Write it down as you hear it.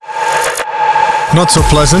Not so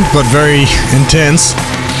pleasant, but very intense.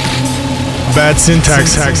 Bad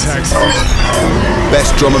syntax.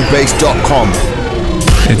 BestDrumAndBass.com.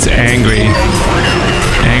 It's angry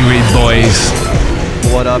boys.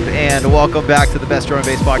 What up, and welcome back to the Best Drum and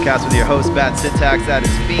Bass Podcast with your host, Bad Syntax. That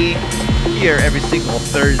is me, here every single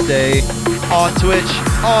Thursday on Twitch,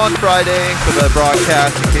 on Friday for the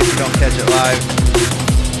broadcast, in case you don't catch it live.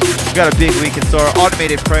 We've got a big week in store.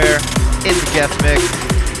 Automated Prayer in the guest mix.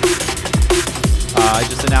 I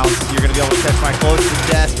just announced you're going to be able to catch my Close to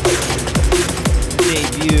Death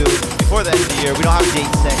debut before the end of the year. We don't have a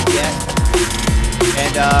date set yet.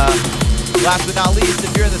 And last but not least,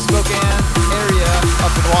 if you're in the Spokane area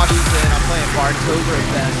up in Washington, I'm playing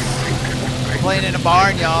Barntoberfest. I'm playing in a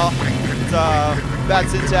barn, y'all. It's Bad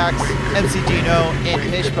Syntax, MC Dino, and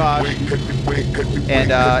Pishposh.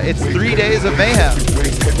 And it's 3 days of mayhem.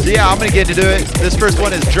 So yeah, I'm going to get into it. This first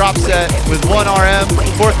one is Drop Set with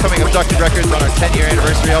 1RM, forthcoming Abducted Records on our 10-year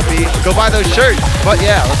anniversary LP. Go buy those shirts. But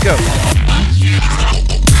yeah, let's go.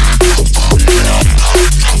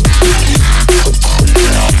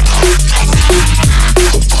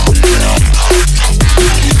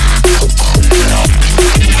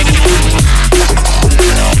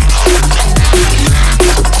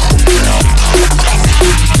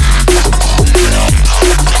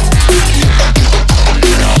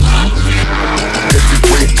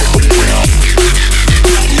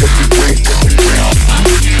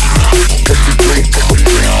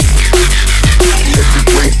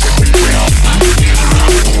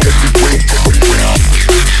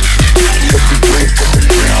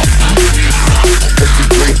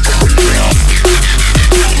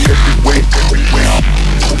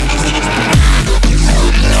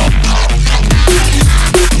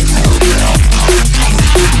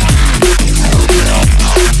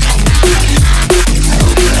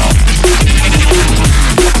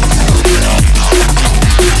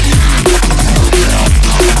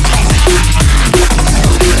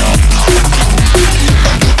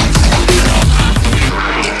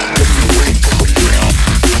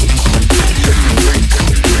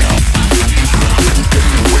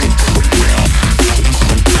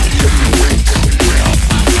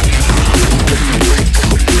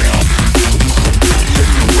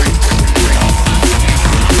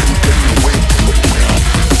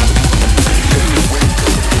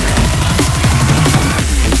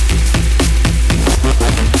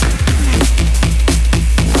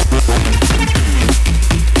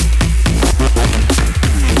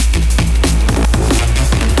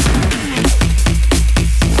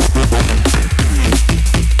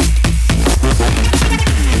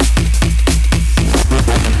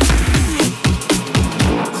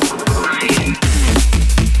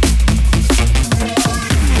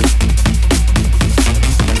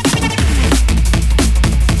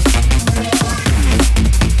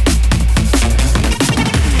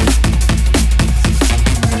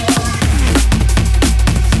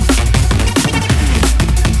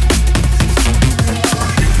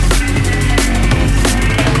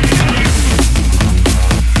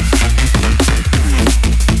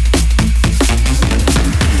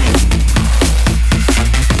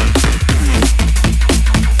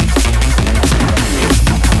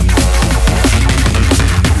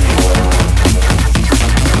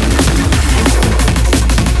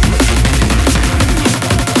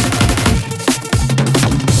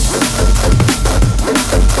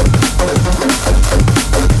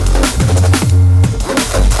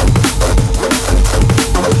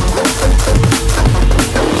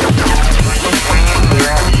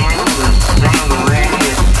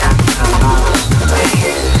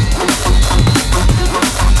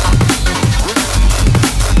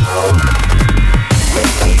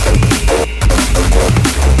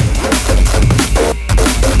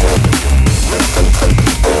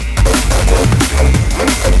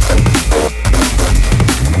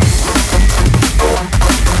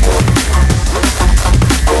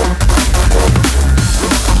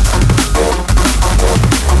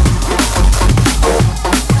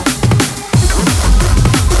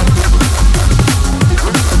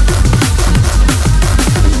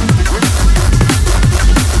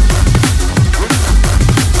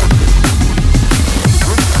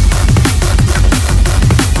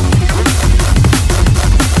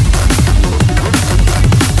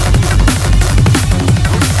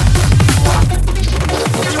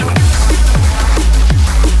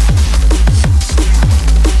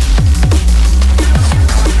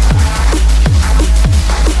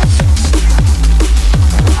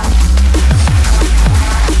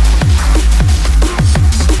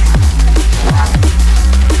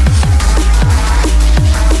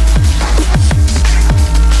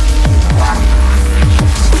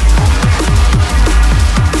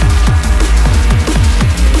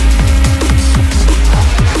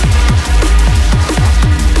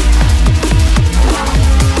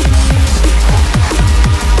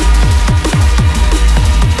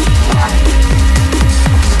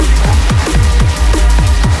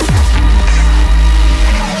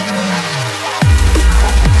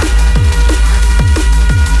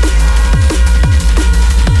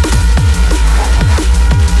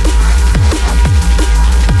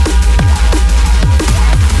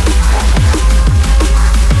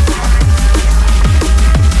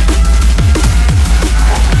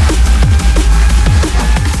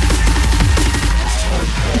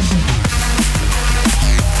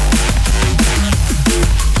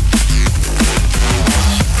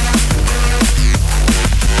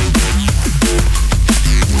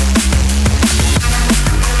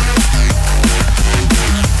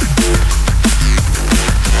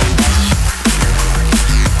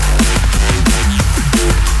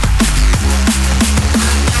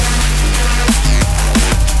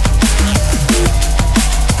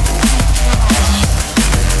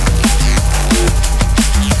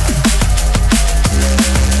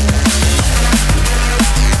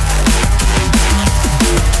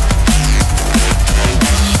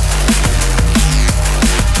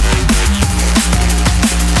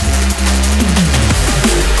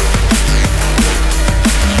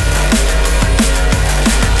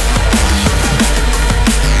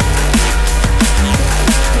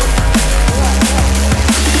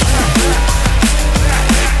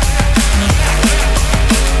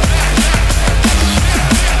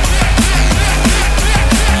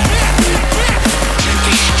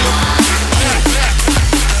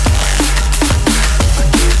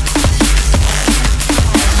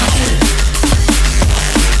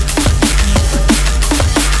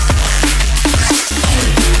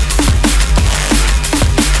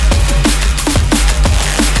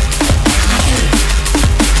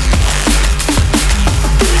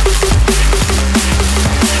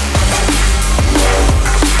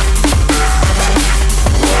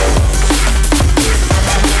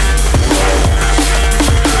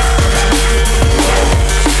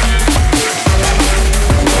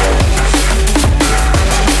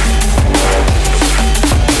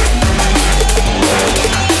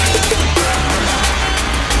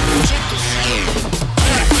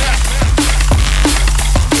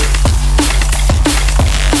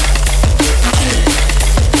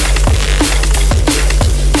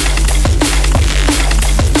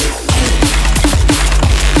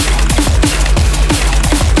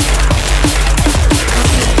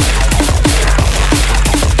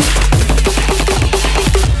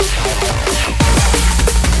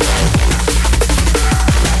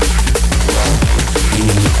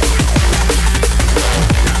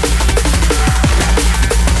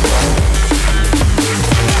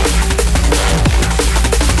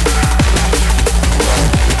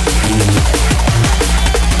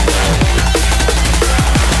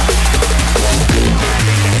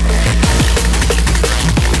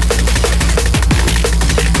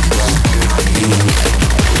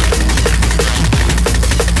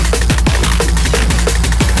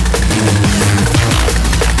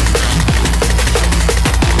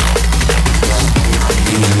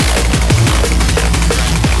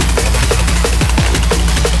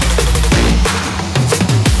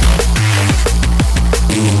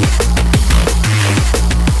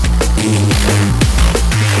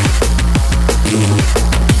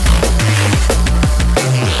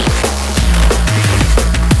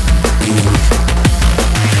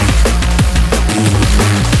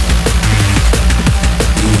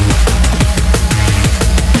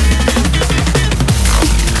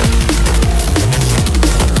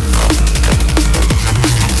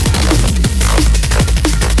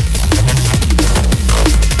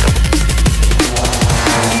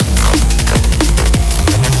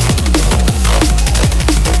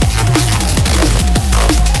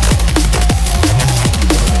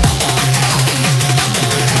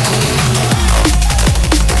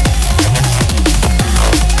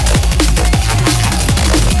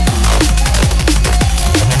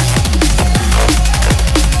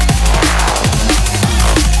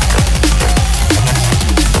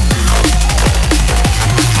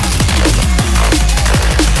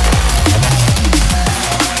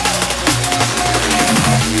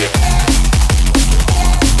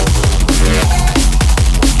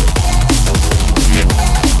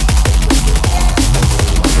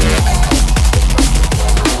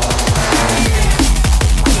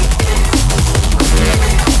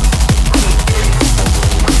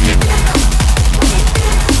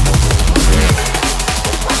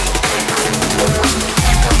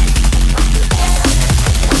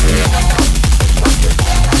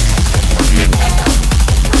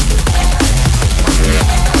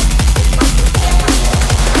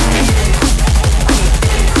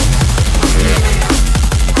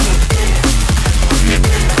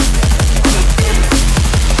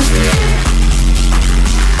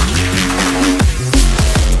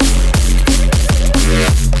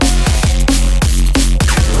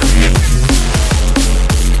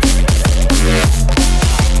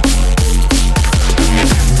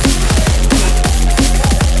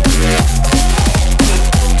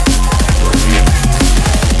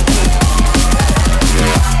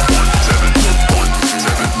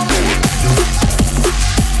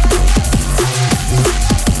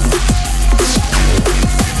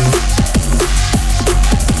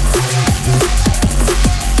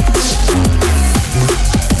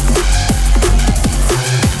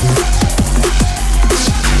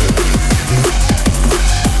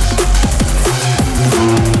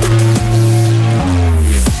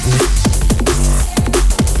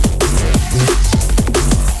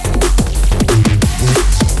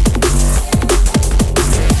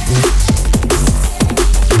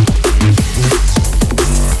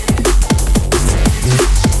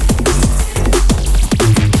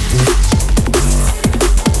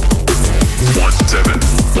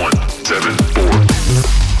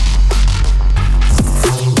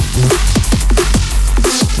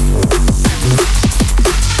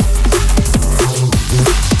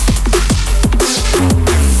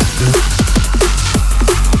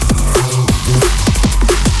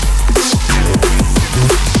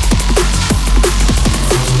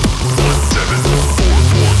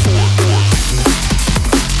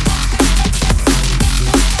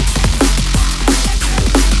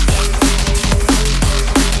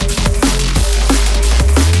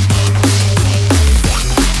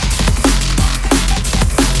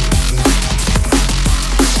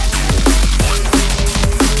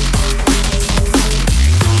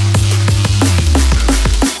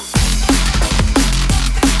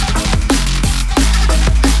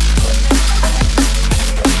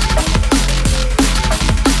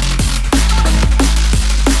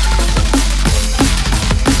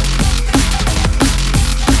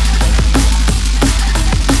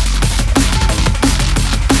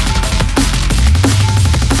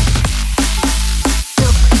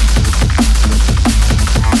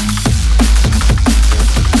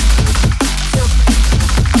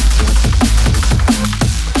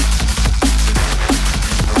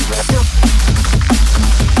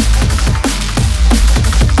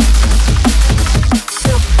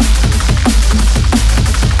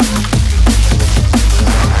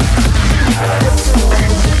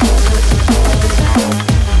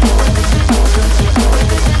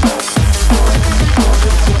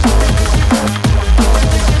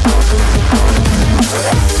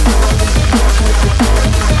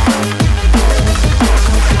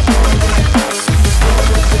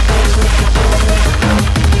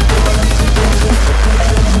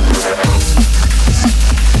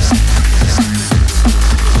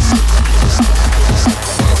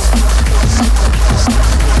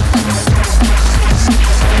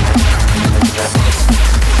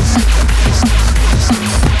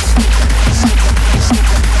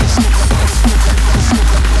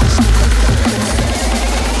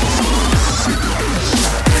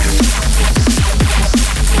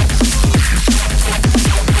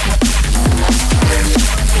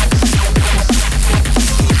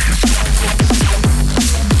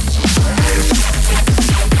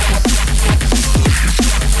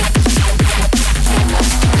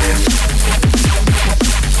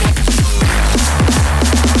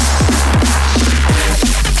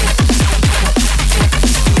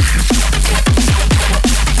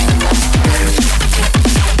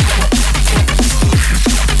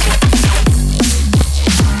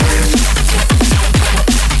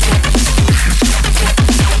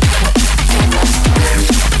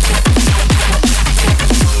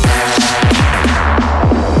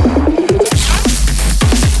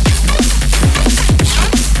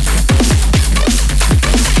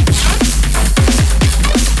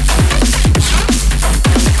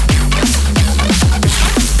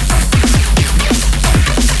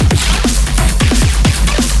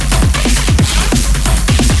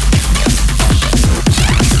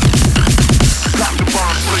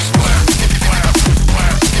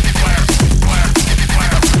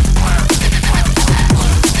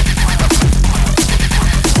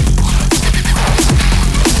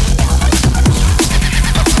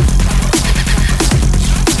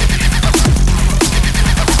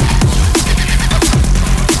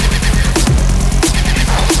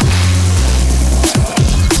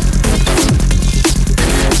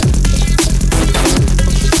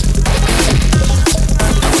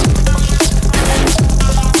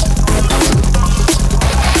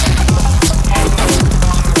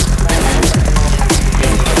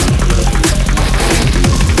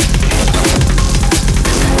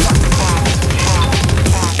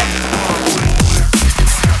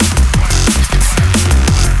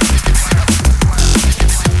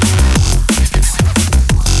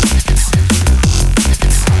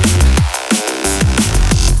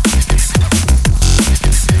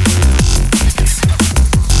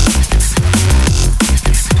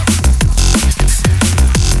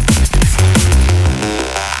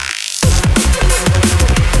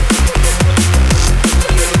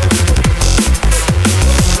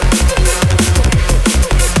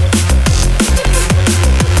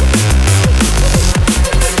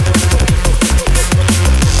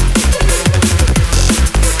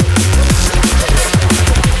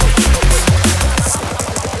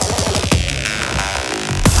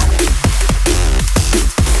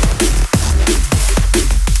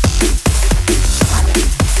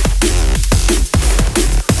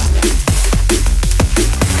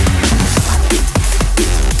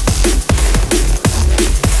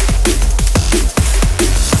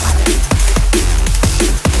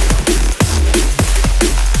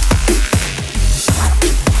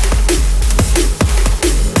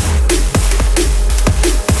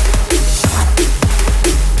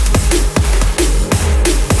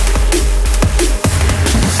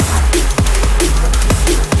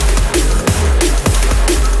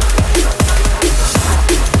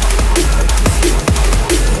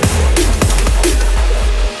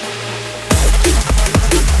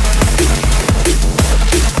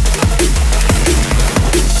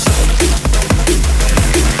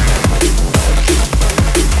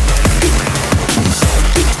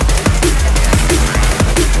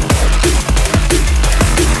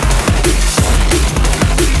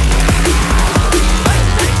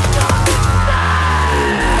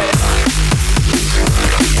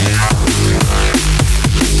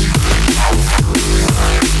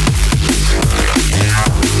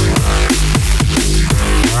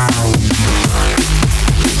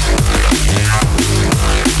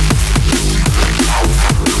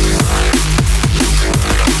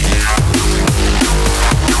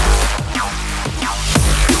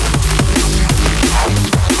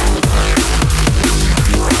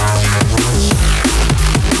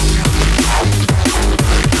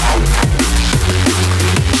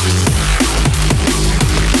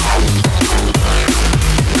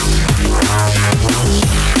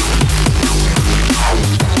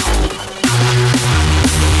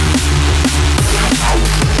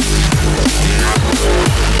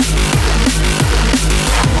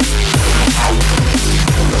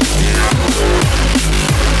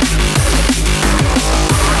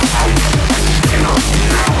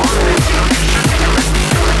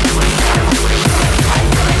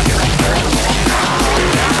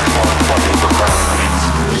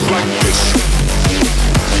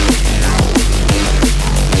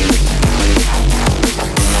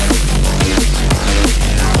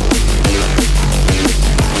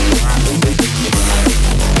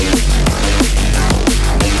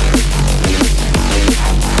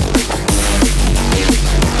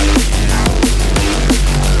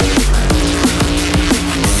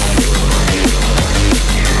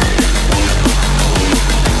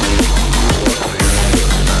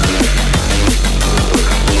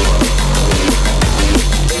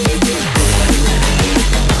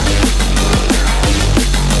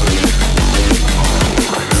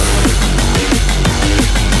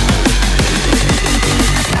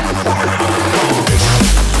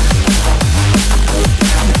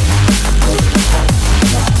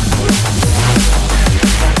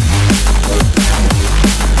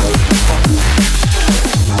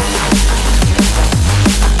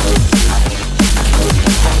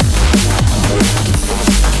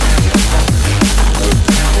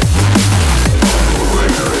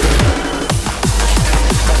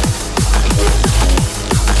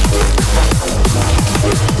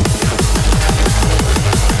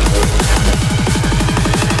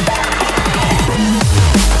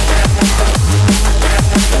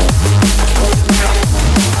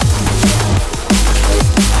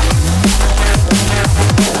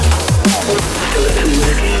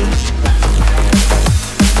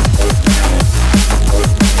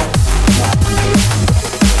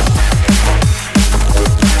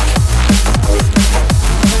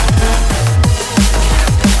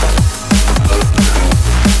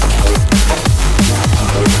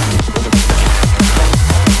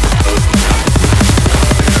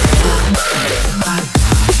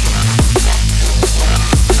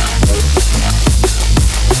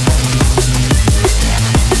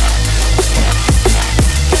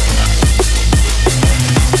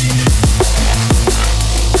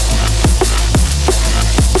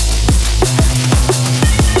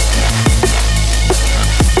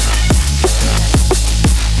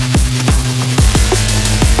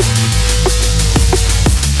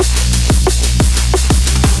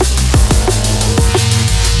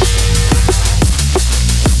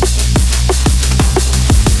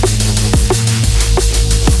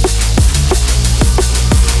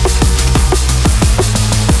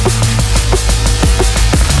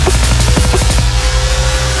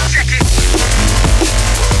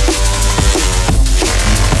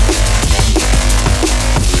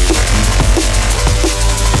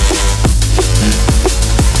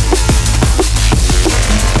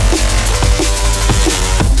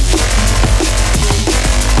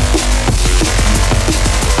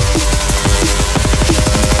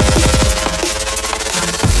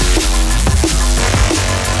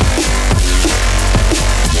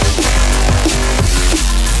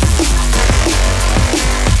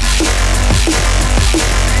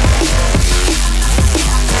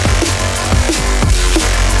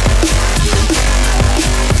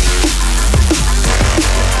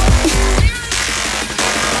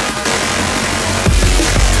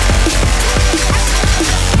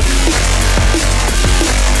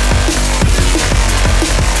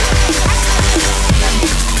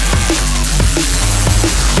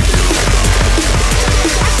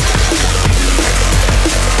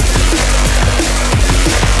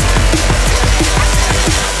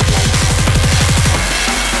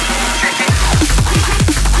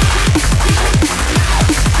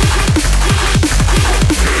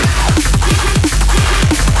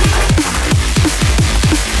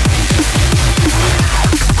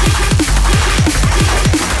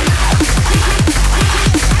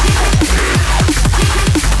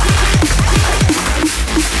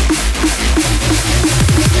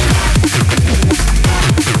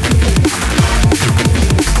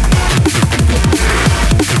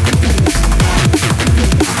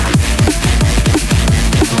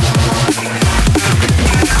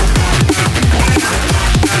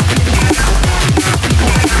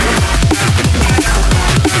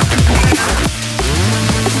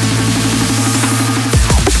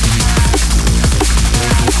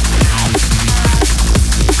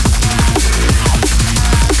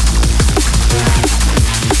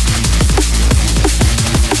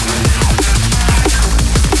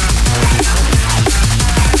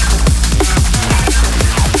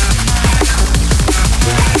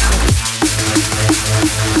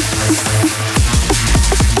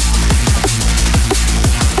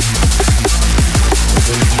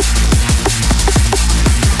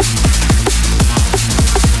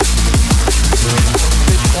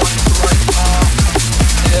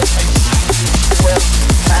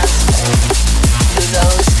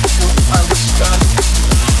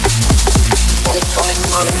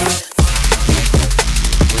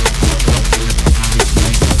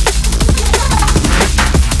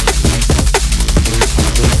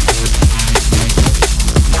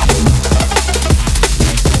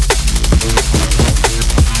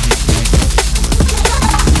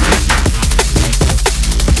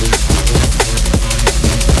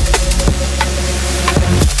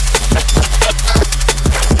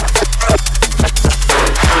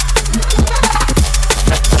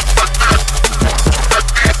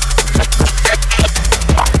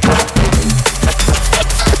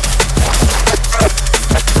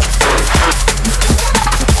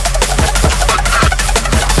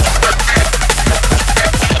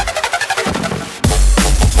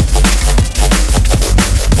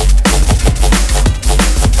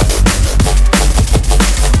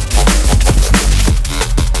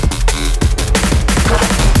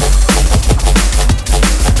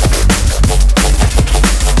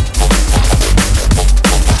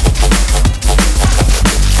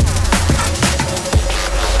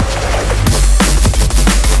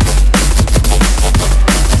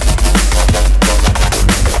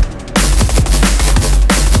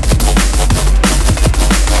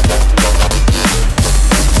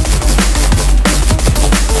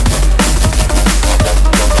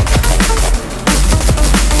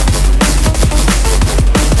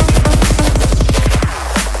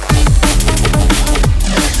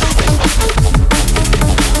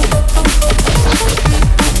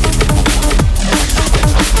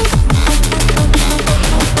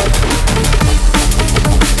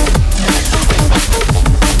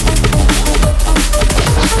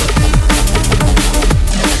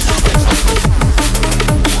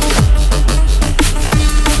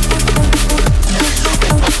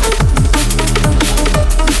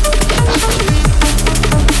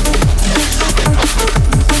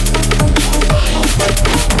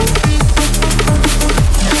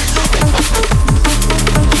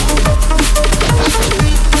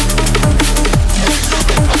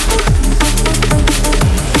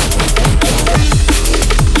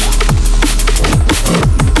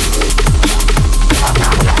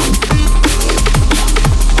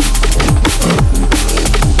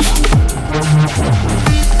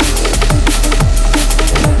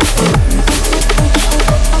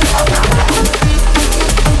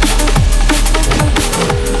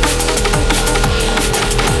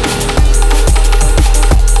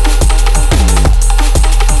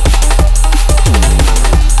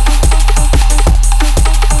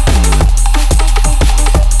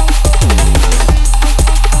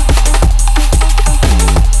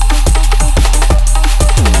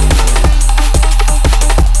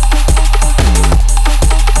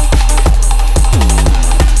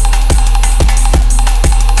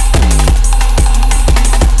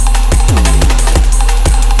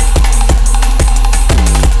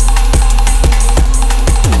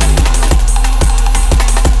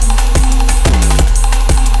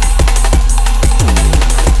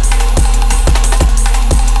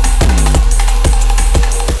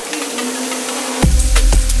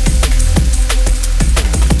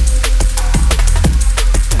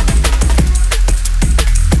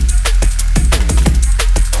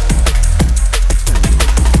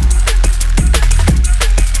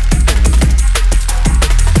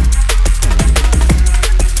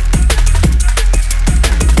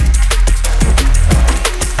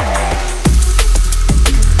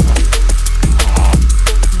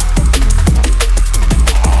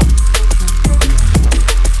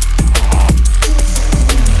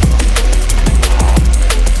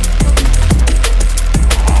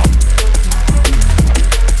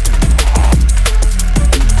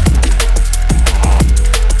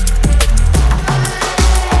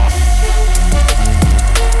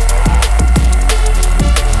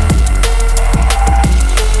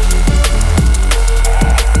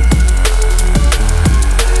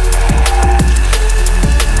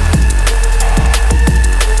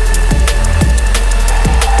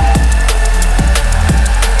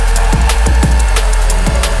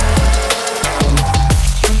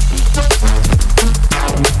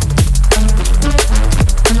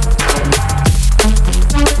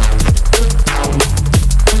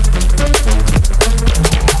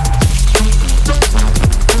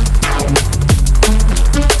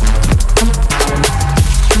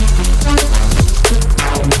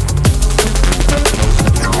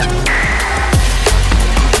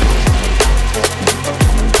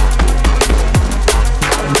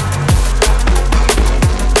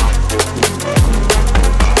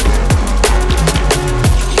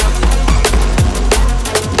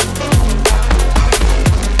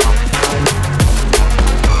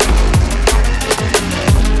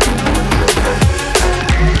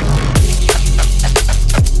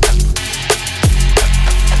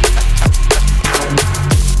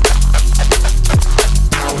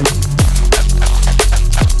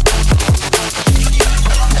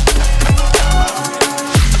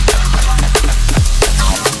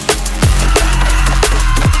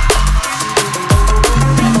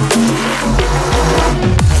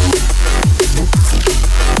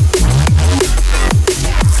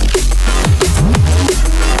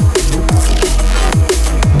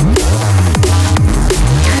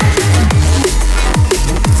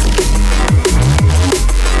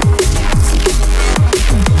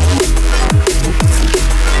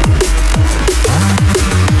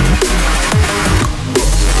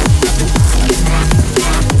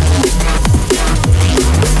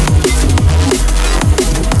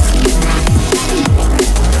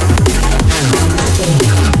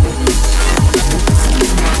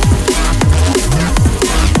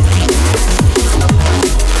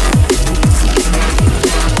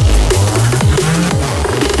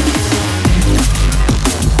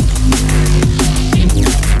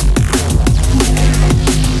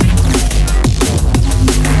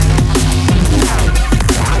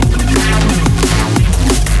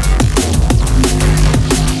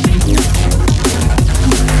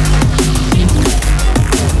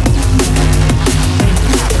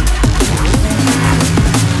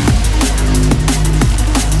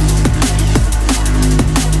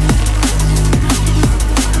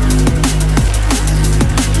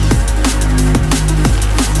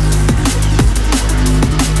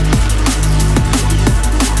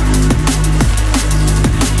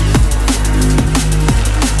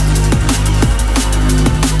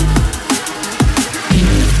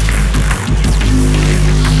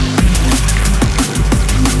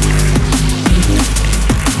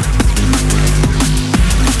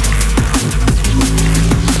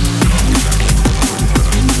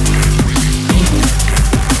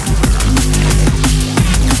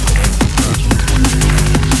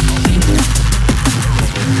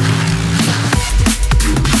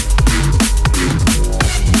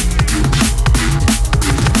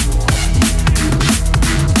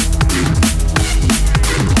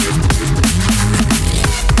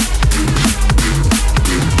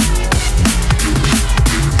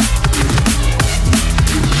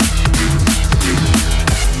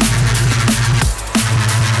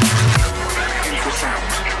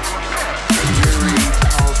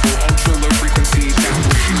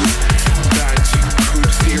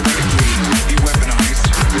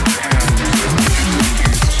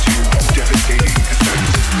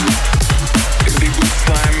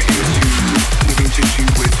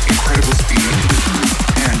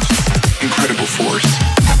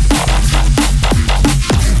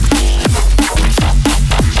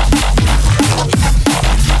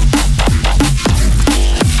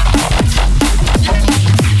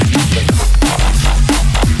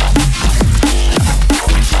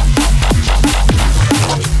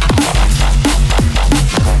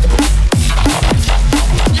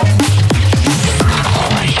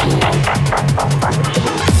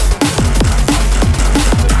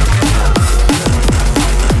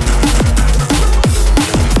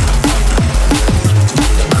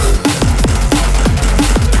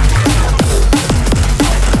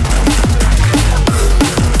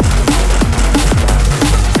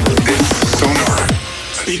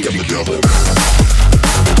 Speak of the devil.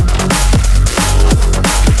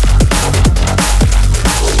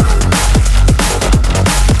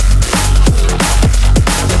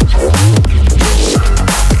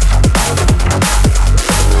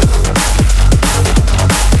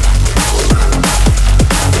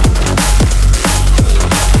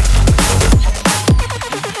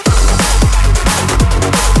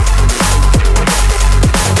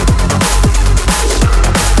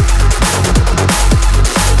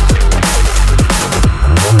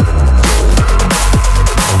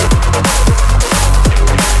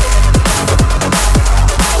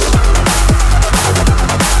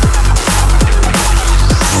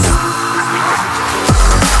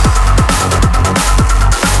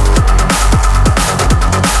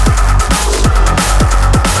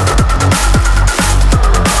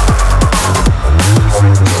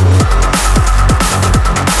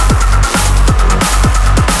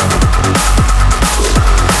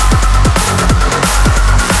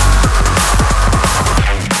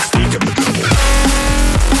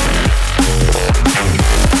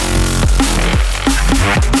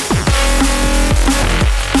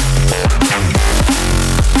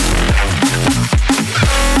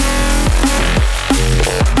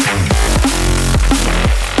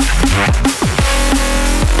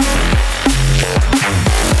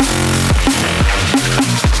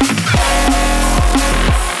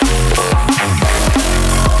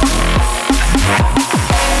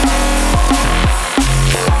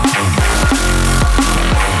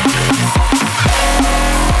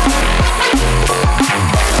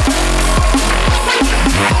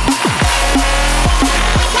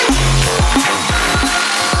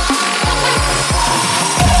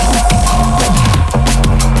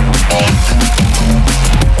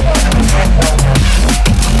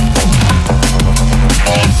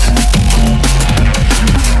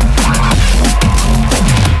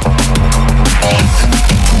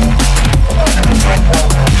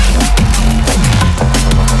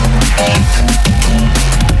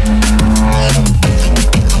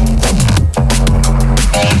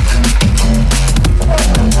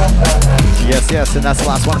 And that's the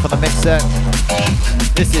last one from the mix set.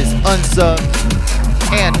 This is Unsub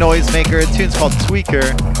and Noisemaker. The tune's called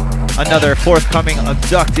Tweaker. Another forthcoming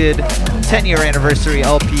Abducted 10-year anniversary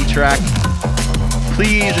LP track.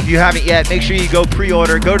 Please, if you haven't yet, make sure you go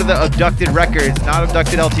pre-order. Go to the Abducted Records, not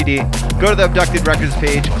Abducted LTD. Go to the Abducted Records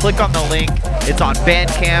page. Click on the link. It's on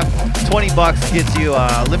Bandcamp. $20 gets you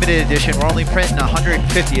a limited edition. We're only printing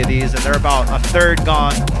 150 of these, and they're about a third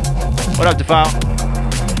gone. What up, Defile?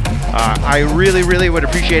 I really would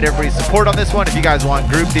appreciate everybody's support on this one. If you guys want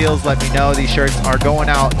group deals, let me know. These shirts are going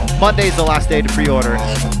out. Monday's the last day to pre-order.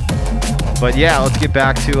 But yeah, let's get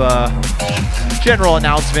back to general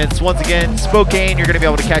announcements. Once again, Spokane, you're going to be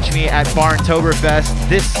able to catch me at Barntoberfest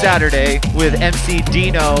this Saturday with MC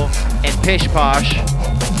Dino and Pish Posh.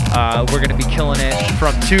 We're going to be killing it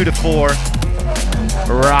from 2 to 4.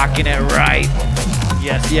 Rocking it right.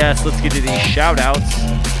 Yes, let's get to these shout-outs.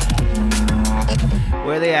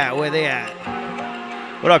 Where they at?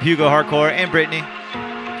 What up, Hugo Hardcore and Brittany?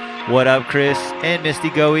 What up, Chris and Misty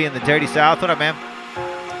Goey in the Dirty South? What up, man?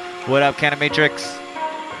 What up, Canimatrix?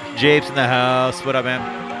 Japes in the house. What up, man?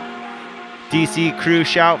 DC Crew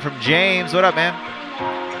shout from James. What up, man?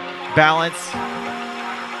 Balance.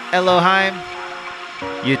 Elohim.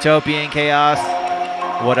 Utopian Chaos.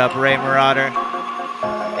 What up, Ray Marauder?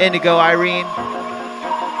 Indigo Irene.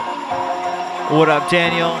 What up,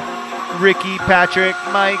 Daniel? Ricky, Patrick,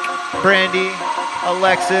 Mike, Brandy,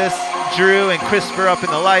 Alexis, Drew, and Christopher up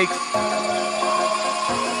in the likes.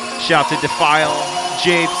 Shout to Defile,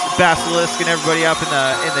 Japes, Basilisk, and everybody up in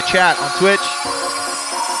the chat on Twitch.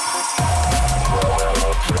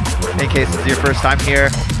 In case it's your first time here,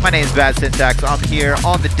 my name is Bad Syntax. I'm here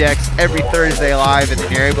on the decks every Thursday live, and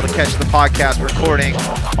then you're able to catch the podcast recording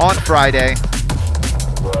on Friday.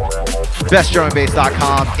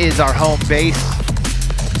 BestDrumAndBass.com is our home base.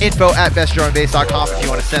 info@bestdrumandbass.com if you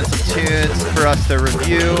want to send some tunes for us to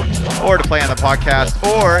review or to play on the podcast,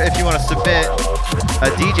 or if you want to submit a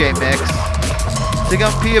DJ mix to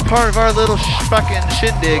come be a part of our little fucking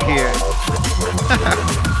shindig here.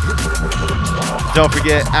 Don't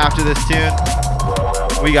forget, after this tune,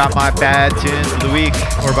 we got my bad tunes of the week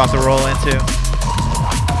we're about to roll into.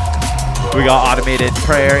 We got Automated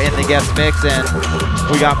Prayer in the guest mix, and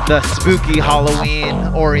we got the spooky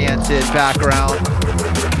Halloween-oriented background.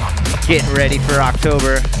 Getting ready for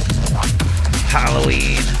October.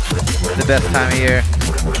 Halloween. The best time of year.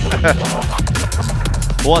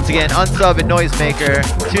 Once again, Unsub and Noisemaker.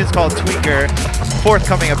 The tune's called Tweaker.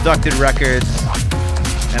 Forthcoming Abducted Records.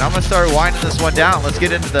 And I'm going to start winding this one down. Let's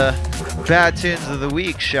get into the bad tunes of the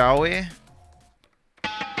week, shall we?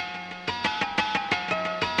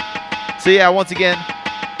 So yeah, once again,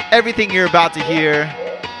 everything you're about to hear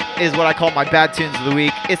is what I call my bad tunes of the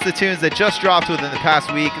week. It's the tunes that just dropped within the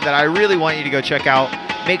past week that I really want you to go check out.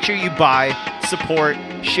 Make sure you buy, support,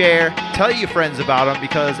 share, tell your friends about them,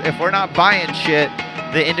 because if we're not buying shit,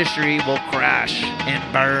 the industry will crash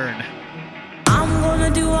and burn. I'm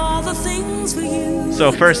gonna do all the things for you.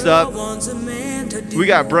 So first up, we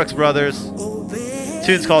got Brooks Brothers.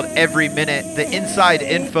 Tune's called Every Minute, the Inside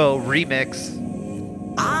Info remix.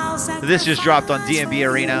 This just dropped on DMB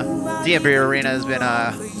Arena. DMB Arena has been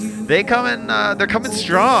they're coming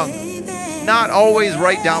strong. Not always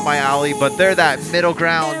right down my alley, but they're that middle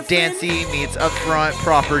ground, dancey meets upfront,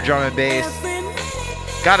 proper drum and bass.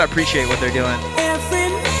 Gotta appreciate what they're doing.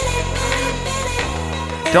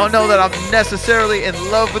 Don't know that I'm necessarily in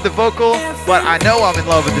love with the vocal, but I know I'm in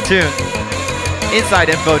love with the tune. Inside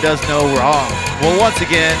Info does no wrong. Well, once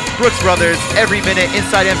again, Brooks Brothers, Every Minute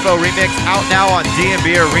Inside Info remix out now on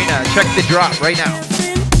DMB Arena. Check the drop right now.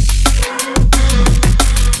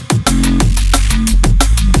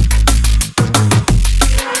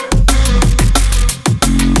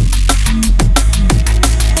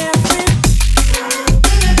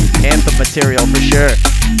 Anthem material for sure.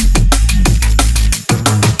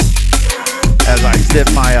 As I sip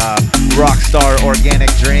my Rockstar organic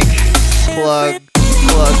drink. Plug.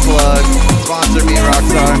 Sponsor me,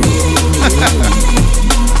 Rockstar.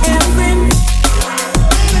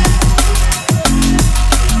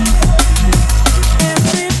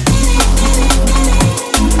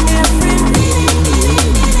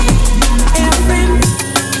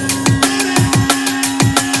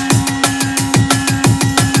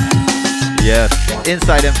 Yes,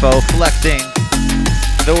 Inside Info flexing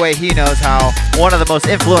the way he knows how. One of the most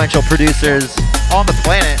influential producers on the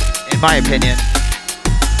planet, in my opinion.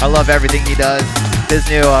 I love everything he does. His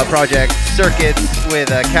new project, Circuits, with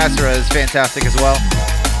Cassera is fantastic as well.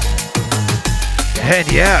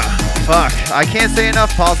 And yeah, fuck. I can't say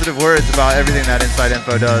enough positive words about everything that Inside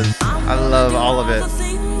Info does. I love all of it.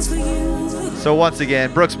 So once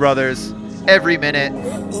again, Brooks Brothers, Every Minute,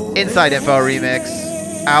 Inside Info remix,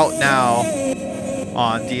 out now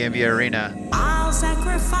on DMB Arena.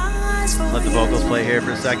 Let the vocals play here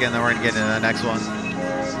for a second, then we're gonna get into the next one.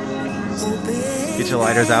 Get your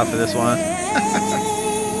lighters out for this one.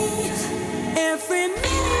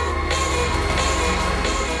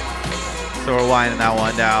 So we're winding that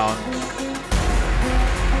one down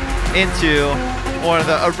into one of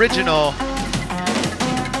the original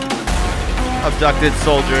Abducted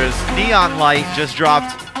Soldiers. Neon Light just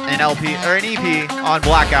dropped an LP or an EP on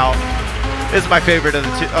Blackout. This is my favorite of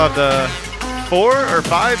the 4 or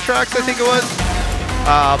 5 tracks, I think it was.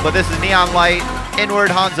 But this is Neon Light, Inward,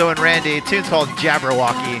 Hanzo, and Randy. The tune's called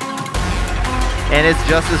Jabberwocky. And it's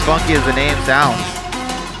just as funky as the name sounds.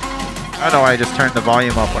 I don't know why I just turned the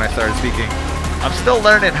volume up when I started speaking. I'm still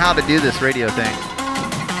learning how to do this radio thing.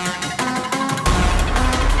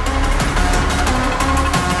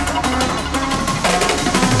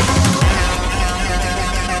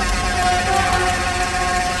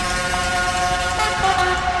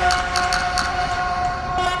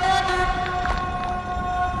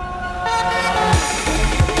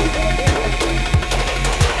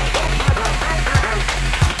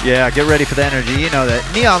 Yeah, get ready for the energy. You know that.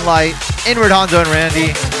 Neon Light, Inward, Hanzo, and Randy,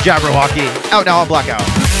 Jabberwocky, out now on Blackout.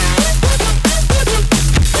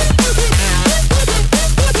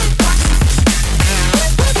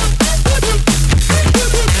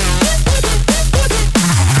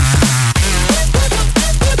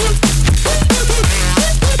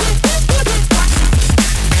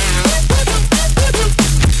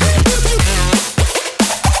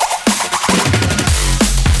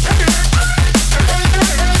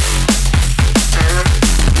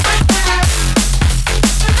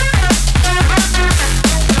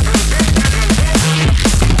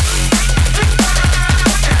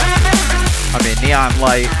 Neon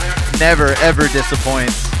Light never ever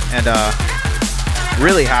disappoints, and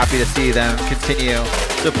really happy to see them continue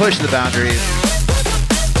to push the boundaries.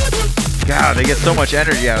 God, they get so much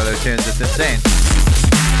energy out of their tunes, it's insane.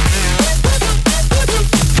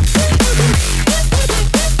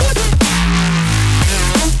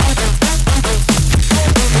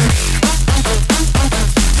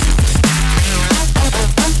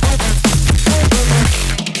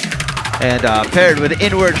 And paired with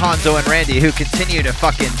Inward, Hanzo, and Randy, who continue to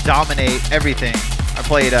fucking dominate everything. I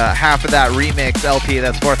played half of that remix LP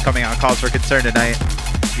that's forthcoming on Cause for Concern tonight.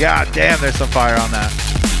 God damn, there's some fire on that.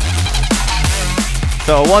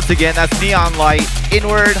 So once again, that's Neon Light,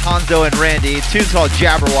 Inward, Hanzo, and Randy. Tune's called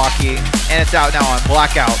Jabberwocky, and it's out now on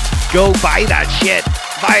Blackout. Go buy that shit.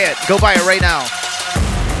 Buy it. Go buy it right now.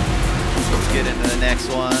 Let's get into the next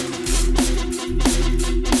one.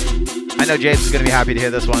 I know James is going to be happy to hear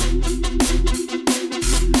this one.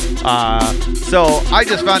 So I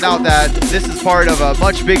just found out that this is part of a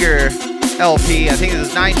much bigger LP. I think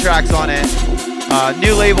there's 9 tracks on it.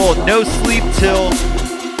 New label, No Sleep Till.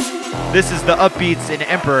 This is the Upbeats in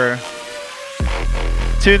Emperor.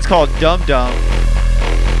 Tune's called Dum Dum.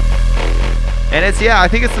 And it's, yeah, I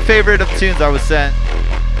think it's the favorite of the tunes I was sent.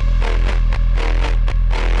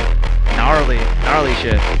 Gnarly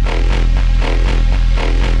shit.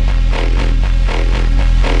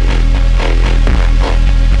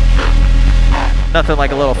 Nothing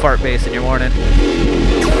like a little fart bass in your morning.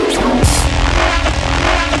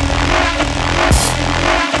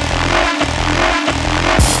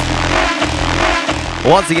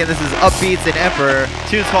 Once again, this is Upbeats in Emperor.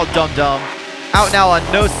 Tune's called Dum Dum. Out now on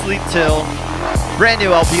No Sleep Till. Brand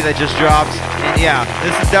new LP that just dropped. And yeah,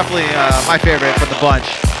 this is definitely my favorite from the bunch.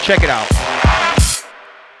 Check it out.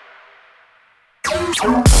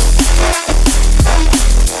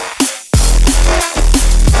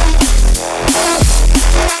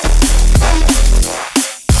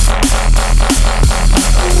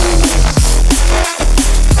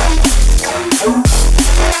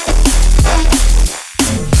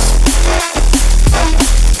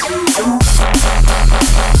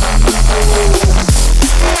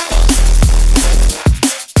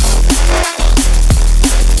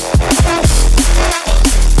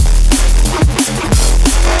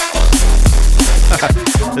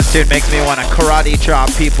 This tune makes me want to karate chop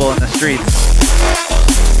people in the streets.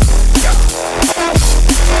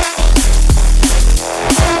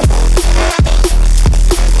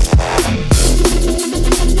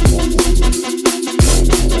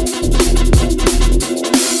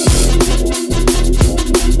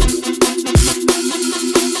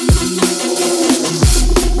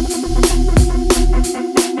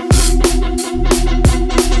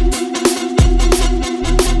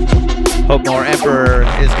 Hope more Emperor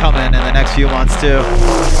is coming in the next few months too.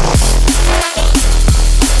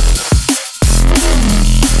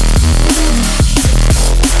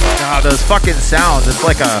 Those fucking sounds. It's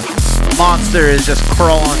like a monster is just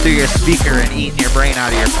crawling through your speaker and eating your brain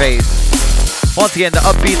out of your face. Once again, the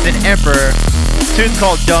Upbeats in Emperor. Tune's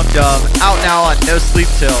called Dum Dum. Out now on No Sleep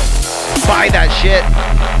Till. Buy that shit.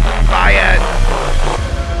 Buy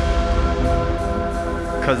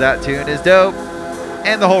it. Cause that tune is dope.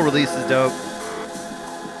 And the whole release is dope.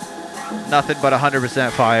 Nothing but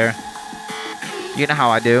 100% fire. You know how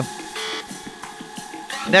I do.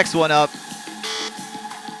 Next one up.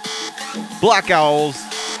 Black Owls.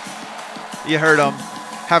 You heard them.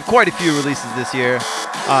 Have quite a few releases this year.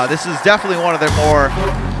 This is definitely one of their more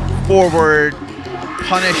forward,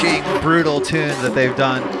 punishing, brutal tunes that they've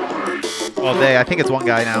done all day. I think it's one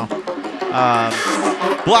guy now.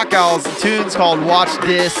 Black Owls. The tune's called Watch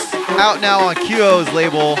This. Out now on QO's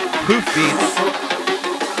label, Hoof Beats.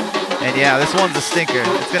 And yeah, this one's a stinker.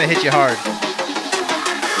 It's gonna hit you hard.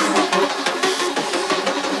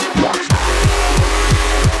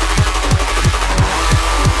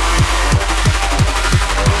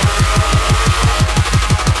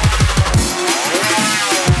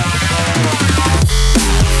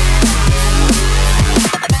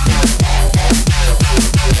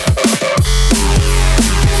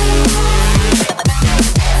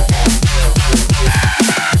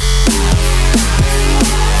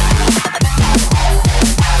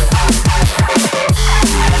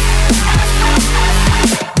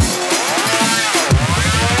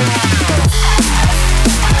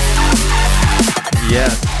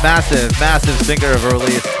 Massive stinker of a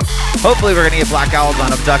release. Hopefully we're gonna get Black Owls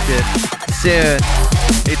on Abducted soon.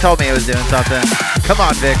 He told me he was doing something. Come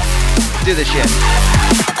on, Vic. Let's do this shit.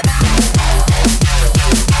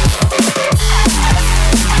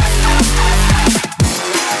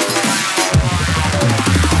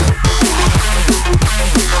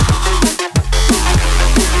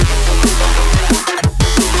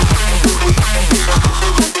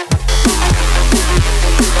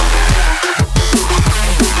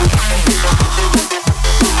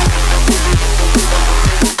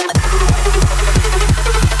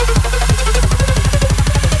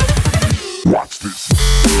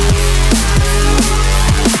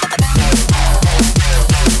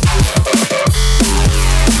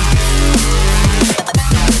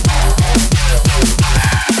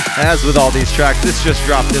 As with all these tracks, this just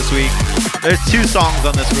dropped this week. There's 2 songs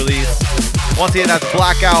on this release. Once again, that's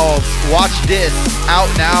Black Owls, Watch This, out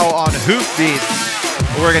now on Hoof Beats.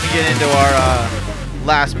 We're gonna get into our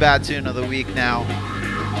last bad tune of the week now.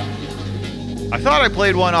 I thought I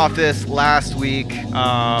played one off this last week.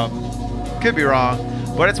 Could be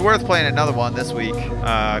wrong, but it's worth playing another one this week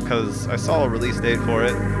because I saw a release date for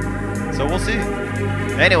it. So we'll see.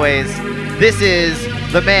 Anyways, this is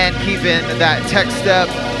the man keeping that tech step,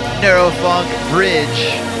 neurofunk bridge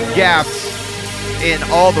gaps in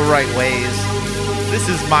all the right ways. This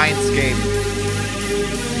is Mindscape.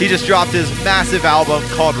 He just dropped his massive album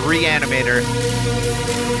called Reanimator.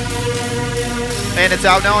 And it's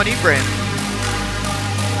out now on Eatbrain.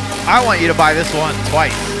 I want you to buy this one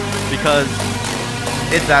twice because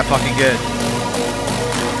it's that fucking good.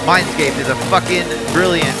 Mindscape is a fucking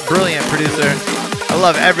brilliant producer. I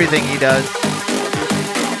love everything he does.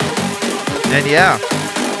 And yeah,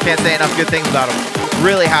 can't say enough good things about him.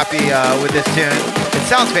 Really happy with this tune. It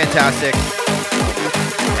sounds fantastic.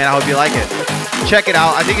 And I hope you like it. Check it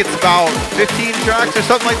out. I think it's about 15 tracks or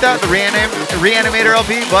something like that, the Reanimator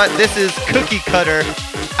LP, but this is Cookie Cutter,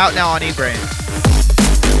 out now on Eatbrain.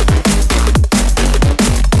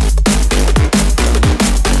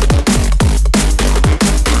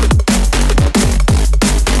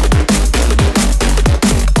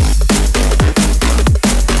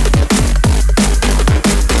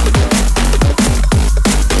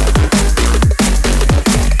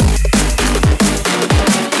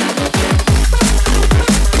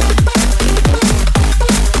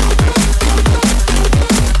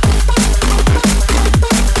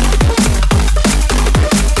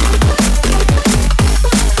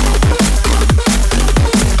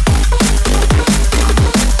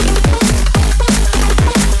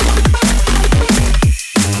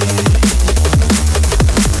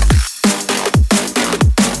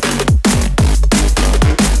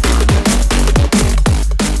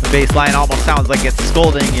 Bass line almost sounds like it's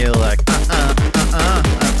scolding you, like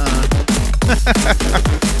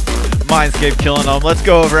Mindscape killing them. Let's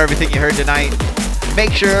go over everything you heard tonight.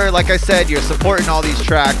 Make sure, like I said, you're supporting all these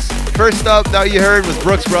tracks. First up that you heard was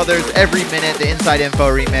Brooks Brothers, Every Minute, the Inside Info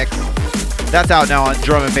remix. That's out now on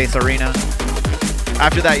Drum and Bass Arena.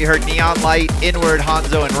 After that you heard Neon Light, Inward,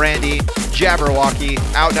 Hanzo and Randy, Jabberwocky,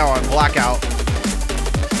 out now on Blackout.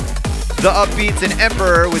 The Upbeats and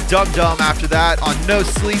Emperor with Dum Dum after that on No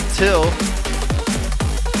Sleep Till.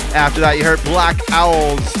 After that you heard Black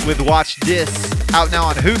Owls with Watch This, out now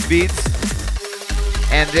on Hoofbeats.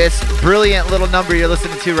 And this brilliant little number you're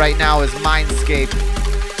listening to right now is Mindscape.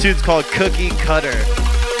 The tune's called Cookie Cutter.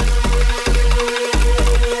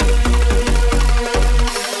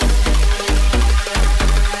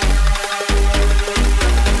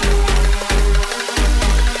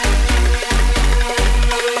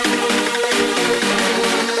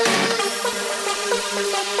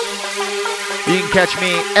 You can catch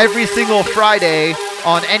me every single Friday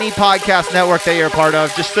on any podcast network that you're a part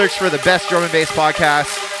of. Just search for the best drum and bass podcast.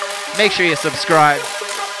 Make sure you subscribe.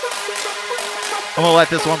 I'm going to let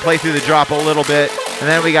this one play through the drop a little bit, and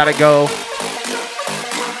then we got to go.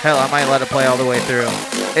 Hell, I might let it play all the way through.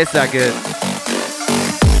 It's that good.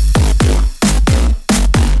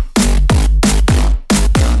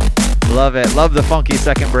 Love it. Love the funky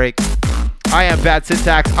second break. I am Bad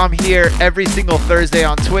Syntax. I'm here every single Thursday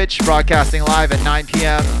on Twitch, broadcasting live at 9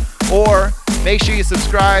 p.m. Or make sure you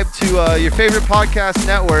subscribe to your favorite podcast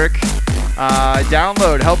network.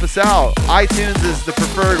 Download, help us out. iTunes is the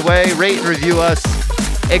preferred way. Rate and review us.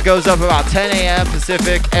 It goes up about 10 a.m.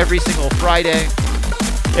 Pacific every single Friday.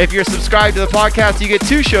 If you're subscribed to the podcast, you get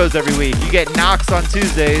 2 shows every week. You get Knox on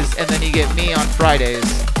Tuesdays, and then you get me on Fridays.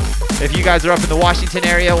 If you guys are up in the Washington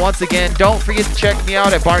area, once again, don't forget to check me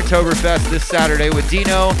out at Barntoberfest this Saturday with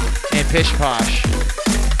Dino and Pish Posh.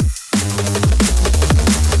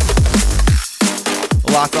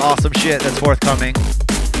 Lots of awesome shit that's forthcoming.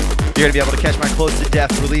 You're going to be able to catch my Close to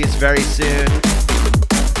Death release very soon.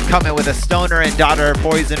 Coming with a Stoner and Daughter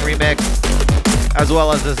Poison remix, as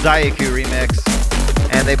well as a Zayaku remix.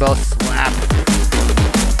 And they both slap.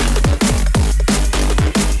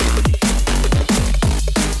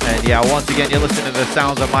 And yeah, once again, you're listening to the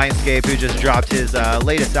sounds of Mindscape, who just dropped his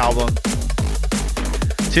latest album.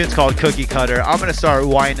 The tune's called Cookie Cutter. I'm going to start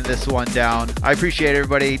winding this one down. I appreciate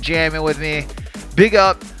everybody jamming with me. Big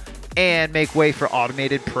up, and make way for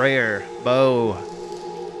Automated Prayer. Bo.